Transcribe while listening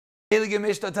I don't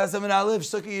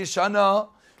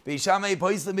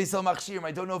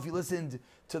know if you listened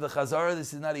to the Chazara.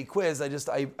 This is not a quiz.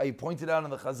 I pointed out in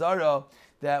the Chazara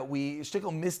that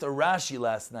Shtickle missed a Rashi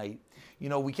last night. You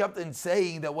know, we kept on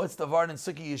saying that what's the Vard in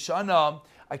Sukkah Yeshana?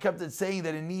 I kept on saying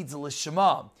that it needs a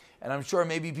Lishma. And I'm sure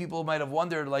maybe people might have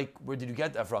wondered, like, where did you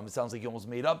get that from? It sounds like you almost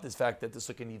made up this fact that the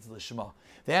Sukkah needs Lishma.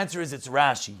 The answer is it's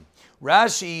Rashi.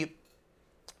 Rashi,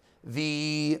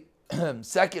 the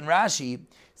second Rashi,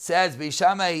 says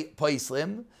Beishamai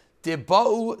Paislim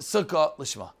Dibau Sukkah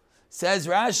Lishma. Says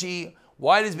Rashi,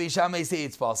 why does Beishamai say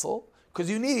it's possible?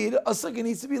 Because you need a sukkah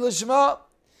needs to be Lishma.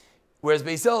 Whereas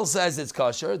Beisel says it's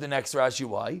kosher. The next Rashi,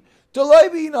 why? Dolai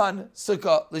binan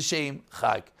sukkah l'shem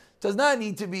chag. Does not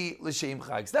need to be l'shem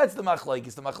chag. So that's the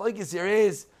machlokes. The machlokes here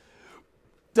is,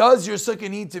 does your sukkah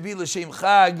need to be l'shem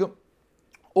chag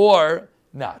or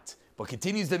not? But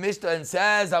continues the Mishnah and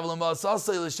says, but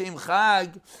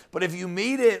if you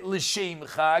made it l'shem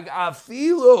chag,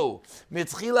 afilu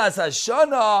mitchilas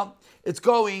hashana, it's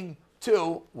going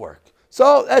to work.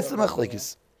 So that's the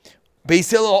machlokes. Beis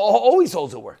Hillel always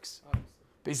holds it works.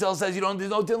 Beis Hillel says there's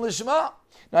no din l'shema.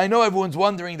 Now I know everyone's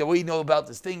wondering that we know about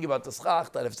this thing about the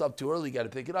schach, that if it's up too early, you got to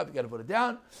pick it up, you got to put it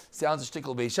down. Sounds a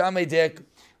shtickle Beis Shammai dik.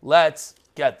 Let's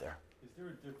get there. Is there a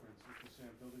difference if you say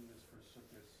I'm building this for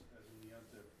sukkahs as in the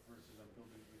Yantif versus I'm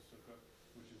building a sukkah,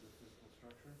 which is a physical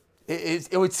structure?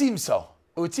 It would seem so.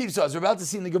 It would seem so. As we're about to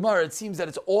see in the Gemara, it seems that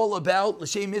it's all about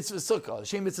l'shem mitzvah sukkah,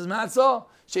 l'shem mitzvah matzah,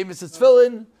 l'shem mitzvah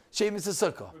tefillin, l'shem mitzvah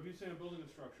sukkah. If you say I'm building a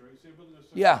structure, right? You say I'm building a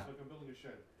sukkah, yeah. It's like I'm building a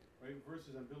shed, right?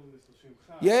 Versus I'm building this l'shem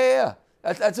chag. Yeah.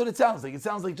 That's what it sounds like. It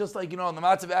sounds like just like, you know, in the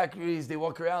matzah factories, they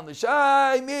walk around the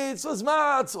shai mitzvahs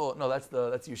matzah. No, that's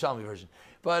the Yerushalmi version.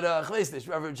 But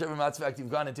whichever matzah factory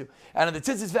you've gone into. And in the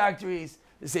tzitzis factories,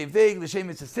 the same thing. L'shem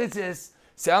mitzvah tzitzis.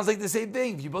 Sounds like the same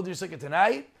thing. If you build your sukkah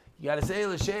tonight, you got to say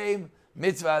l'shem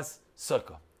mitzvahs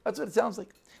sukkah. That's what it sounds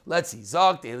like. Let's see.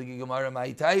 Zok de'eligi gemara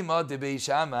ma'itayma de Beis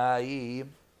Shammai.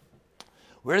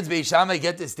 Where does Beis Shammai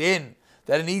get this din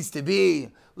that it needs to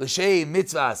be l'shem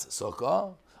mitzvahs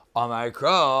sukkah? Amar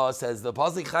Kra says the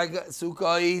pasuk Chag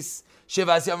Sukkah is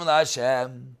Shivas Yom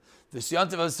LaHashem. The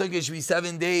Siyontav of Sukkah should be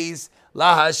 7 days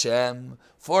LaHashem,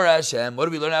 for Hashem. What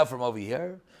do we learn out from over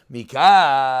here?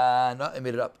 Mikan, no, I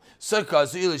made it up. Sukkah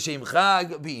Su'il L'Shem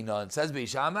Chag Bi'Inon. Says Beis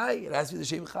Shammai, it has to be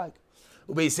L'Shem Chag.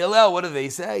 Ubeis Hillel, what do they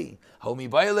say? Homi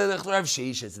Bayaleh L'Chrav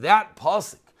Sheish. It's that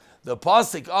pasuk, the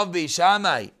pasuk of Beis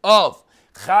Shammai of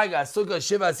Chag Sukkah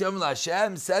Shivas Yom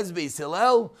LaHashem, says Beis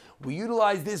Hillel, we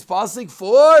utilize this pasuk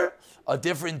for a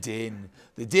different din.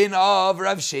 The din of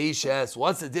Rav Sheishes.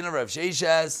 What's the din of Rav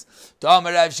Sheishes?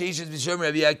 Damar Rav Sheishes b'shem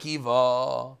Rabbi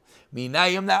Akiva.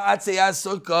 Minayim na'atzei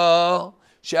sukkah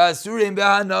she'asurim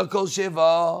behana kol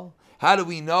shiva. How do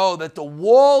we know that the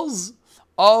walls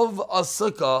of a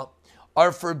sukkah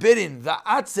are forbidden? The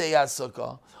atzei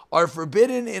sukkah are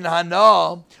forbidden in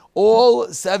Hana all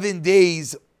 7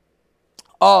 days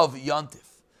of Yontif.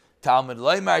 Talmud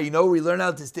Leimar, you know we learn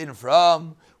out this din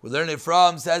from? We learn it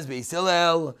from, says Beis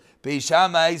Hillel, Beis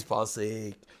Shammai's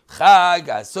pasuk, Chag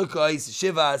HaSukkos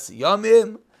Shivas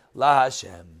Yomim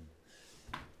LaHashem.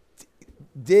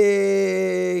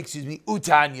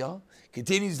 Utanya,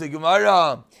 continues the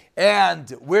Gemara,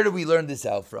 and where do we learn this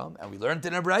out from? And we learned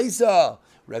in a Braisa,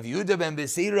 Rav Yehuda ben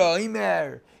Besira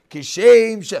Omer,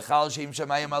 Kishem Shechal Shem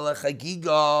Shamayim Ala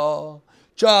Chagiga,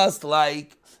 just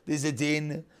like there's a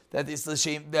din that is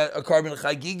l'shem, that a carbon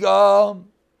chagiga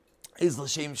is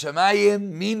l'shem shamayim,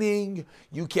 meaning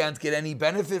you can't get any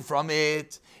benefit from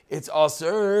it. It's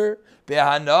aser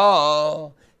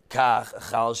behana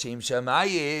kach chal shem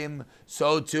shamayim.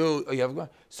 So too,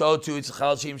 it's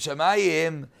chal shem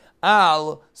shamayim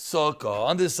al sukkah.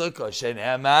 On the sukkah,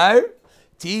 shenemar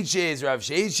teaches Rav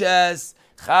Sheishes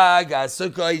chag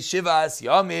sukkah shivas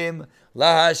yamim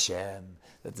laHashem,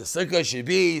 that the sukkah should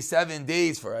be 7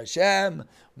 days for Hashem.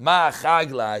 Ma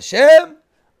chag la Hashem,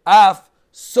 af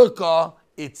sukkah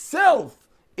itself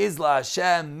is la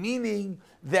Hashem, meaning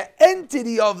the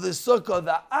entity of the sukkah,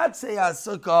 the atzei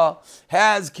sukkah,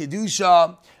 has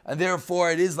kedusha, and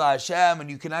therefore it is la Hashem, and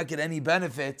you cannot get any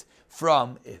benefit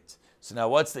from it. So now,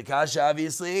 what's the kasha?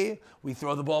 Obviously, we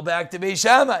throw the ball back to Beis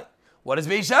Shammai. What does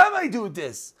Beis Shammai do with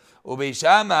this? Beis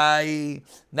Shammai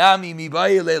nami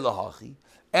mibayile lahachi.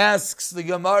 Asks the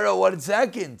Gemara, what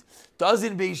second?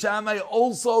 Doesn't Beis Shammai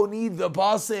also need the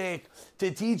pasuk to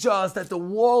teach us that the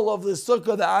wall of the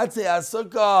sukkah, the atzei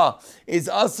sukkah, is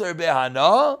aser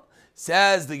behana?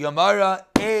 Says the Gemara,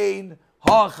 ein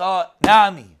hacha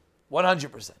nami,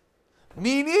 100%.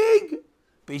 Meaning,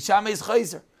 Beis Shammai is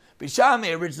chayzer. Beis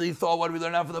Shammai originally thought, what do we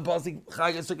learn out from the pasuk?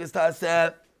 Chag sukkah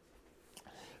taseh.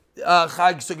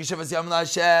 Chag Sukkah Shivas Yom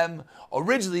LaHashem.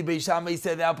 Originally, Beis Shammai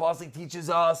said that pasuk teaches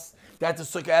us that the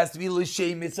sukkah has to be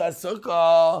l'shem mitzvah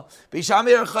sukkah. Beis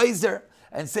Shammai are chayzer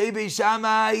and say Beis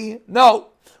Shammai, no.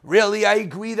 Really, I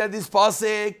agree that this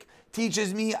pasuk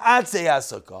teaches me atzei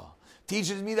sukkah.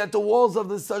 Teaches me that the walls of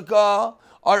the sukkah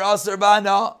are aser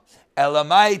bana.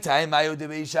 Elamai taimayu de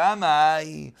Beis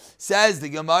Shammai, says the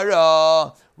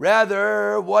Gemara.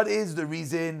 Rather, what is the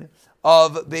reason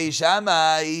of Beis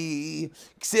Shammai?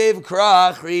 Ksev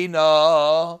krach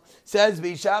rina, says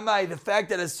Beis Shammai, the fact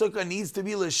that a sukkah needs to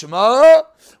be lishma.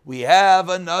 We have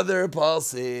another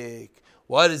pasuk.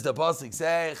 What does the pasuk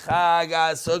say? Chag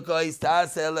sukkah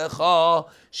istaseh lecha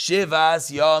shivas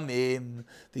yamim.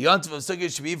 The yontif of sukkah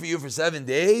should be for you for 7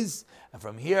 days. And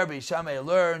from here, Beis Shammai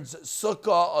learns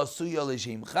sukkah asuya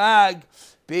l'shem chag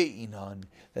be'inan,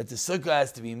 that the sukkah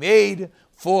has to be made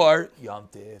for Yom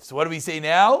Tif. So what do we say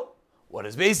now? What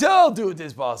does Beis Hillel do with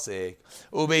this pasuk?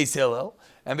 Beis Hillel.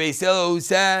 And Beis Hillel, who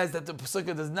says that the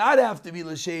sukkah does not have to be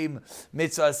l'shem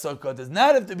mitzvah sukkah, does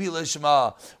not have to be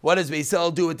l'shma. What does Beis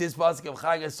Hillel do with this pasuk of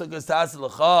Chag sukkah stas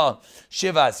l'cha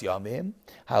shivas yamim?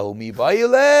 Ha'umi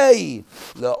ba'ilei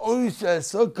la'oisa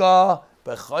sukkah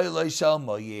b'chayloi shal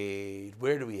moyed.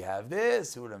 Where do we have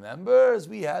this? Who remembers?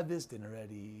 We had this din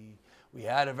already. We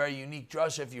had a very unique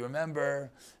drasha, if you remember,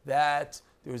 that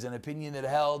there was an opinion that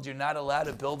held you're not allowed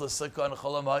to build a sukkah on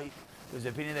Chol HaMoed. There was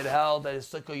an opinion that held that a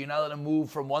sukkah, you're not allowed to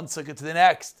move from one sukkah to the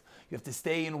next. You have to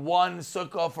stay in one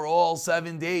sukkah for all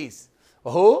 7 days.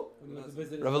 Who?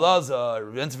 Rav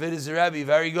Elazar. Rentvid is the Rebbe.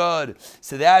 Very good.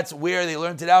 So that's where they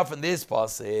learned it out from this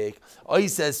pasuk. Oy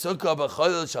says sukkah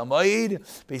b'chol shamayid.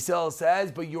 Beis Hillel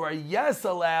says, but you are yes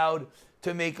allowed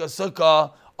to make a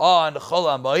sukkah on Chol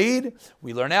HaMoed.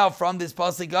 We learn out from this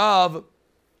pasuk of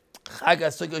Chag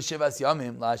sukkah shivas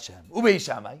yamim LaHashem. Ubeis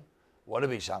Shammai. What do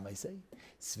Beis Shammai say?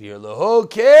 Svir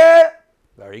lehokeh.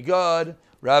 Very good.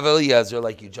 Rav Eliezer,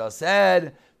 like you just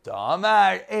said.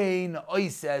 Damar ein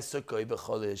oiseh sukkah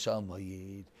b'chol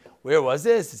shamayid. Where was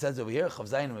this? It says over here, Chav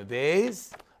Zayin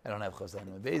Beis. I don't have Chav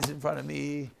Zayin Beis in front of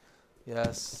me.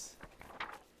 Yes.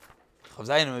 Chav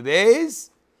Zayin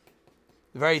Beis.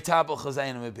 The very top of Chav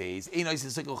Zayin Beis. Ein oiseh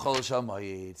sukkah b'chol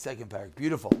shamayid. Second paragraph.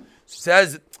 Beautiful. So it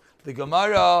says the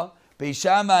Gemara, Beis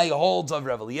Shammai holds of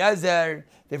Rav Eliezer.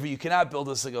 Therefore, you cannot build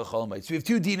a sukkah chol hamoed. So we have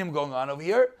two dinim going on over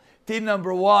here. Din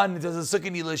number one, does a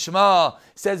sukkah need lishma?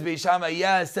 Says Beis Shammai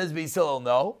yes, says Beis Hillel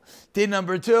no. Din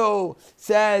number two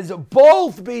says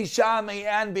both Beis Shammai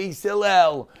and Beis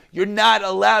Hillel, you're not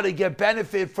allowed to get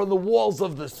benefit from the walls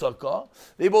of the sukkah.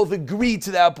 They both agree to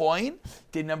that point.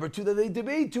 Din number two that they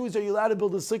debate too is, are you allowed to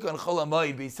build a sukkah on Chol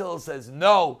HaMoed? Beis Hillel says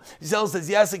no. Beis Hillel says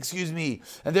yes, excuse me.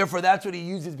 And therefore that's what he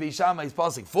uses Beis Shammai's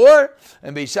pasuk for.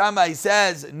 And Beis Shammai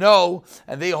says no.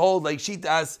 And they hold like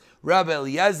Shitas Rabbi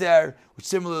Eliezer, which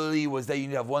similarly was that you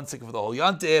need to have one sukkah for the whole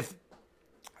yontif,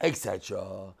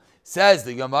 etc. Says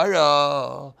the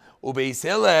Gemara, Ubeis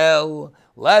Hillel,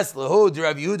 les lehud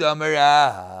Rav Yehuda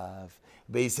Amarav.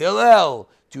 Beis Hillel,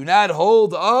 do not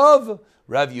hold of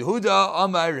Rav Yehuda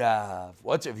Amarav.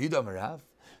 What's Rav Yehuda Amarav?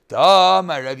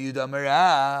 Damar Rav Yehuda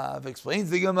Amarav.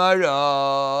 Explains the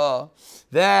Gemara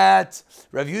that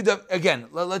Rav Yehuda, again,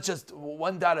 let's just,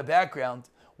 one dot of background.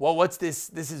 Well, what's this?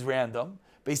 This is random.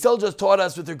 Beis Hillel just taught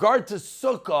us with regard to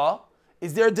sukkah,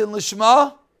 is there din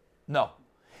lishma? No.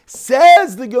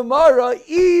 Says the Gemara,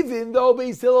 even though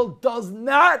Beis Hillel does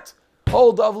not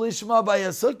hold of lishma by a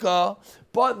sukkah,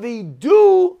 but they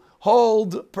do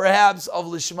hold perhaps of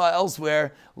lishma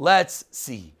elsewhere. Let's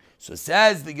see. So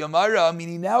says the Gemara,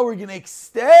 meaning now we're going to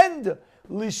extend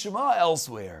lishma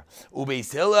elsewhere.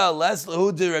 Ubeis Hillel les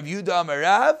lehud Rav Yehuda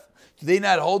Amarav. Do they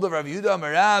not hold of Rav Yehuda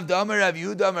Amarav? Damar Rav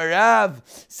Yehuda Amarav.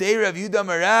 Say Rav Yehuda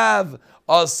Amarav.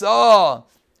 Asa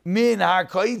min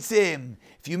hakaitzim.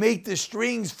 If you make the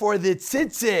strings for the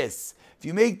tzitzis, if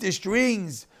you make the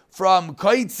strings from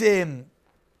kaitzim,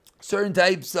 certain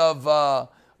types of,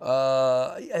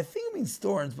 I think it means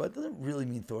thorns, but it doesn't really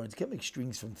mean thorns. You can't make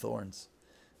strings from thorns.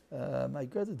 My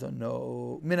grandma don't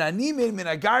know. Min animin, min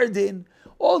agardin,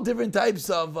 all different types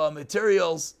of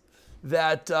materials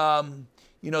that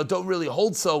don't really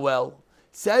hold so well.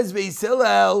 Says Beis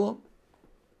Hillel,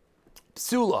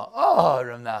 psula. Oh,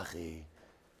 Rav Nachi.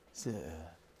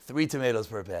 3 tomatoes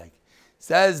per bag.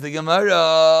 Says the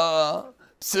Gemara,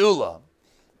 psula.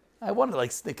 I wanted to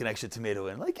stick an extra tomato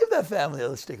in. Give that family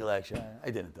a stick of extra.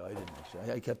 I didn't though.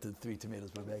 I kept the 3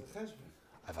 tomatoes per bag.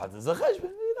 I've had this a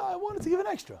cheshbon. I wanted to give an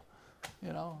extra.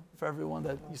 For everyone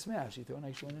that you smash, you throw an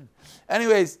extra one in.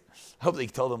 Anyways, I hope they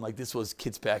told them this was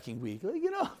kids packing week.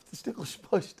 The stickle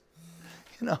pushed.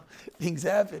 things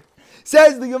happen.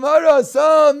 Says the Gemara,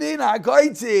 so min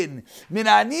ha'koitzin, min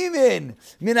ha'nimin,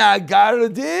 min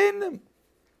ha'garadin.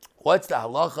 What's the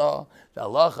halacha? The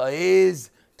halacha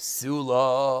is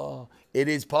psula. It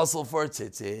is puzzle for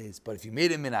tzitzis. But if you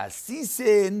made it min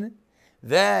ha'sisin,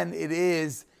 then it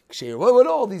is ksher. What do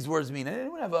all these words mean?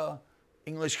 Anyone have a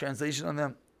English translation on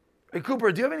them? Hey,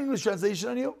 Cooper, do you have an English translation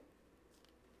on you?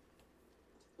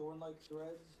 Thorn-like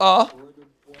threads, embroidered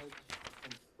threads,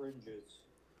 and fringes.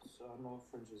 So I don't know what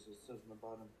fringes it says on the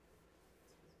bottom.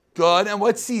 Good. And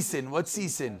what's sisin? What's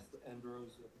sisin? That's the end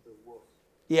rows of the wolf.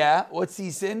 Yeah. What's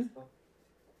sisin?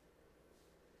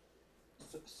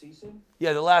 Season?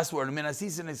 Yeah, the last word. Min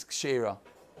ha'sisin is kshera.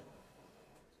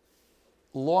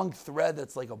 Long thread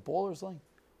that's like a ball or something.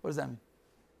 What does that mean?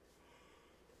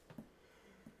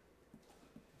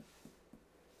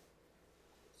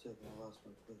 Say the last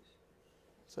one, please.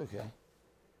 It's okay.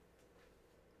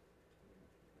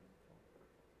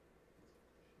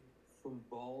 From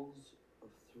balls of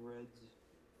threads.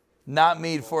 Not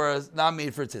made for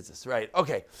tzitzis, right?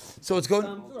 Okay, so it's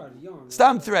going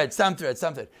stam thread. So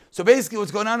basically,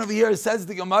 what's going on over here says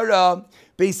the Gemara.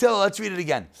 Beisil, let's read it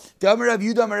again. If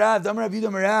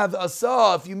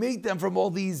you make them from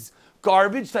all these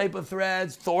garbage type of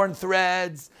threads, thorn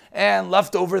threads, and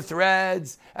leftover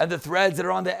threads, and the threads that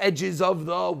are on the edges of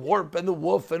the warp and the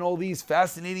woof and all these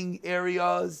fascinating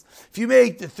areas. If you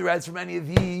make the threads from any of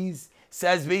these,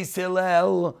 says Beis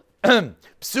Hillel,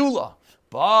 psula.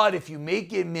 But if you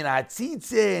make it min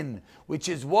hatzitzin, which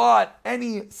is what?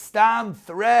 Any stam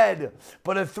thread,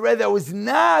 but a thread that was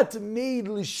not made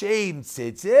l'shem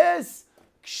tzitzis,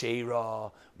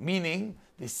 kshera. Meaning,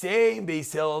 the same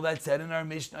Beis Hillel that said in our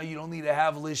Mishnah, you don't need to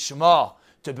have lishma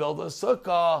to build a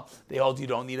sukkah. They hold you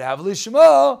don't need to have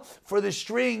lishma for the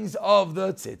strings of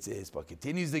the tzitzis. But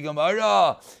continues the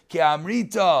Gemara, Ke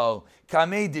amrito,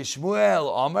 kamei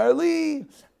dishmuel amarli,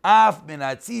 af min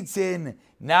hatzitzin,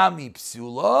 nami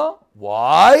psula.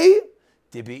 Why?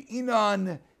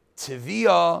 Debe'inan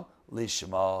tevia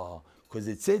lishma. Because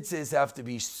the tzitzis have to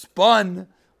be spun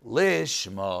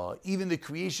lishma. Even the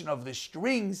creation of the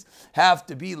strings have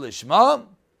to be lishma.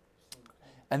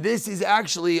 And this is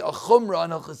actually a chumrah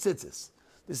on a tzitzis.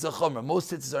 This is a chumrah. Most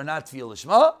tzitzis are not tevia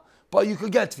lishma, but you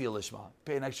could get tevia lishma.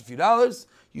 Pay an extra few dollars,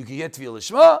 you could get tevia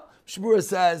lishma. Shmura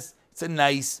says it's a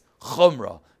nice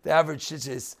chumrah. The average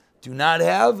tzitzis do not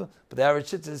have, but the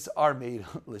average tzitzis are made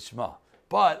lishma.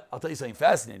 But I'll tell you something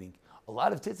fascinating. A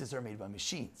lot of tzitzis are made by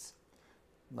machines.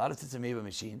 A lot of tzitzis are made by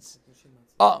machines.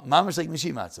 Mamash like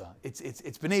machine matzah. It's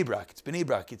b'nei brak. It's b'nei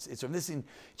brak. It's from this in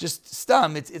just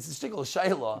stam. It's a shtickle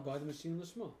shayla. Buy the machine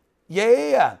lishma.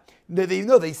 Yeah.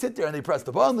 They sit there and they press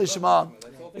the button lishma.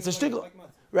 It's a shtickle.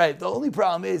 Right. The only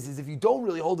problem is if you don't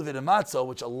really hold of it in matzah,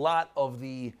 which a lot of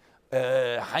the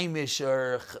Haimish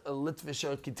or Litvish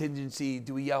or contingency,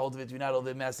 do we hold of it, do we not hold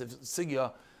of it, massive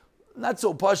sigya, not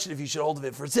so pashut if you should hold of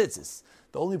it for tzitzis.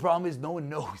 The only problem is no one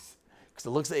knows. Because it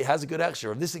looks like it has a good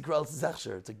hechsher. This ikrel is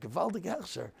hechsher. It's a gewaldig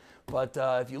hechsher. But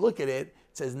if you look at it, it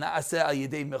says na'aseh al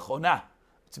yedei mechona.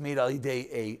 It's made al yedei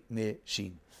a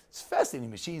machine. It's fascinating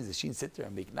machines. The machines sit there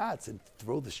and make knots and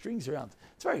throw the strings around.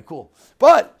 It's very cool.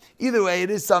 But either way, it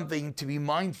is something to be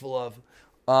mindful of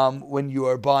when you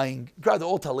are buying. They're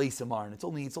all talei samar, and it's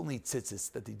only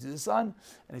tzitzis that they do this on,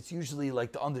 and it's usually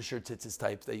like the undershirt tzitzis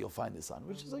type that you'll find this on,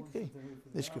 which is like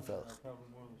nishkefel.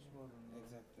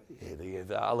 Yeah,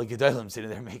 the ala gedolim sitting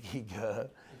there making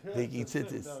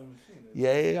tzitzis.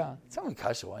 Yeah. It's not like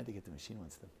kasha. Why did they get the machine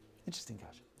ones then? Interesting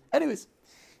kasha. Anyways,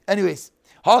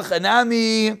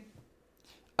 hachanami.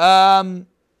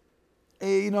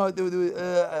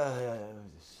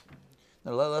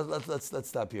 No, let's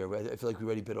stop here. I feel like we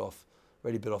already bit off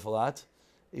a lot.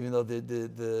 Even though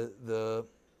the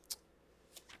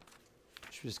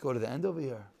should we just go to the end over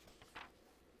here?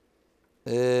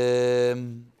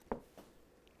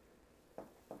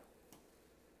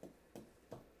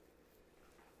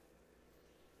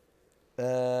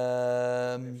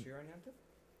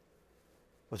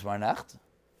 What's Marnacht?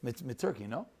 Mit turkey,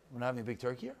 no? We're not having a big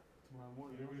turkey here?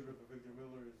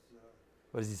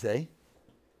 What does he say?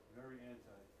 Very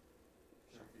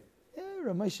anti-turkey. Yeah,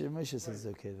 Ramesha says it's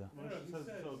okay though. No, he says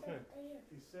it's okay.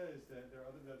 He says that there are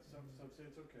other that some say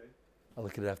it's okay. I'll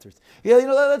look at it afterwards. Yeah,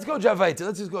 let's go Javaita.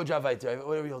 Let's just go Javaita.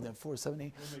 What are we holding? 4, 7,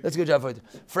 8. Let's go Javaita.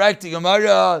 Frakti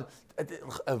Gemara.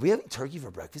 Are we having turkey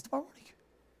for breakfast tomorrow morning?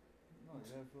 No,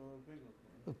 you have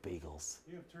bagels. What bagels?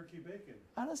 You have turkey bacon.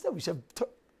 I understand. We should have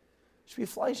should be a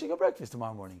flying sugar breakfast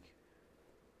tomorrow morning.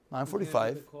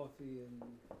 9:45. The coffee and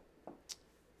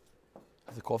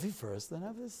Have the coffee first, then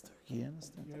have this turkey. I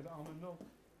understand. You have almond milk.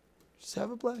 Just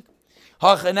have it black.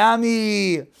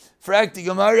 Hachanami, frak the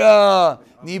Gemara,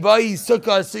 nibai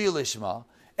sukkah suyulishma.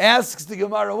 Asks the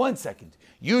Gemara, 1 second.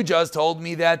 You just told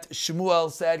me that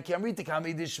Shmuel said, Kamrita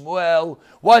Kamid Shmuel.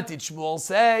 What did Shmuel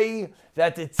say?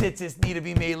 That the tzitzis need to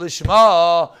be made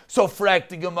lishma. So frak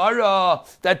the Gemara.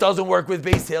 That doesn't work with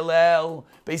Beis Hillel.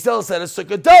 Beis Hillel said a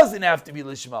sukkah doesn't have to be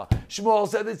lishma. Shmuel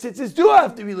said the tzitzis do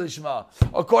have to be lishma.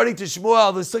 According to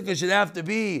Shmuel, the sukkah should have to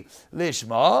be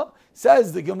lishma.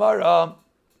 Says the Gemara,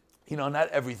 not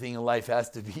everything in life has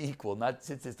to be equal. Not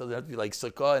tzitzis doesn't have to be like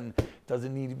sukkah, and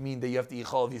doesn't mean that you have to eat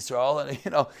chol of Yisrael.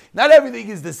 And not everything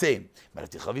is the same. But have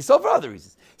to eat chol of Yisrael for other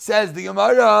reasons. Says the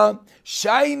Gemara,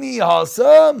 shiny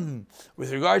hasam.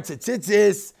 With regard to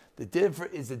tzitzis,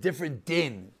 is a different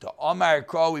din. To Omar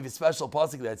Kro, we have a special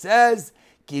pasuk that says,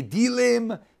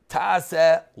 Gedilim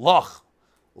ta'aseh loch.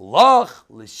 Loch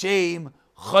l'shem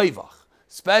chayvach.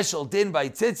 Special din by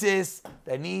tzitzis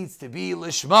that needs to be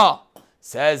lishma.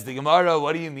 Says the Gemara,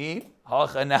 what do you mean?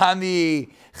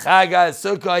 Hachanami chaga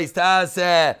sukkah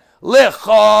ta'aseh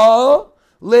lecha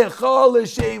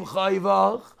l'shem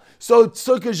chayvach. So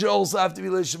sukkah should also have to be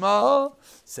lishma.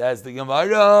 Says the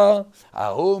Gemara,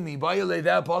 ahomi bayale,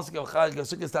 that pasuk of chaga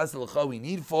sukkah ta'aseh lecha we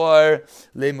need for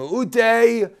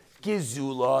lemuute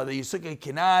gizula, that your sukkah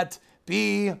cannot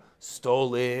be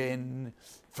stolen.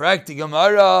 Frak the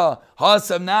Gemara,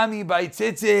 hasam nami by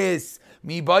tzitzis.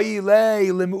 Maybe also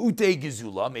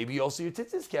your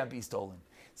tzitzis can't be stolen.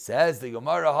 Says the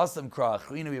Gemara, Hasam Krach.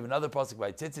 We have another pasuk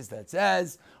by tzitzis that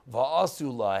says,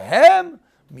 Va'asu lahem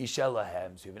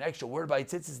mishelahem. So you have an extra word by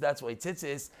tzitzis. That's why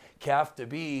tzitzis have to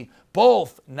be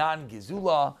both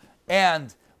non-gizula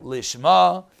and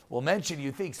lishma. We'll mention,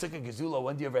 you think, sukkah gizula,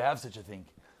 when do you ever have such a thing?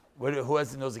 Who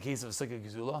knows the case of sukkah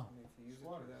gizula?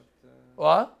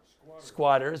 What?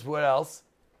 Squatters. What else?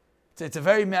 It's a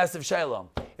very massive shalom.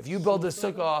 If you build a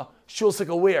sukkah, shul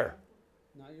sukkah where?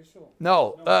 Not your shul.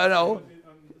 No.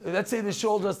 Let's say the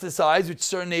shul just decides, which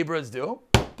certain neighborhoods do,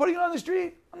 putting it on the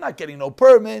street. I'm not getting no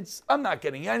permits. I'm not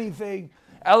getting anything.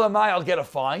 LMI, I'll get a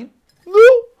fine.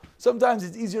 No. Sometimes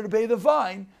it's easier to pay the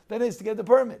fine than it is to get the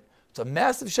permit. It's a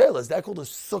massive shayla. Is that called a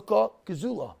sukkah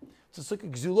gezula? It's a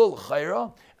sukkah gezula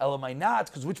l'chayra. LMI not,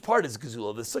 because which part is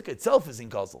gezula? The sukkah itself is in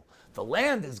guzzle. The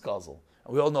land is guzzle.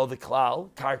 And we all know the klal,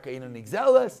 karka in an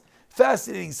exelis.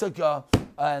 Fascinating sukkah.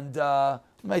 And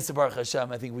Meisa Baruch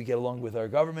Hashem, I think we get along with our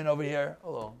government over here.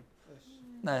 Hello.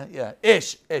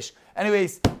 Ish.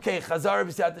 Anyways, okay, Chazar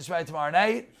B'Siyat T'Shmai tomorrow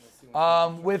night.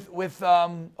 With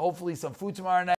hopefully some food tomorrow night.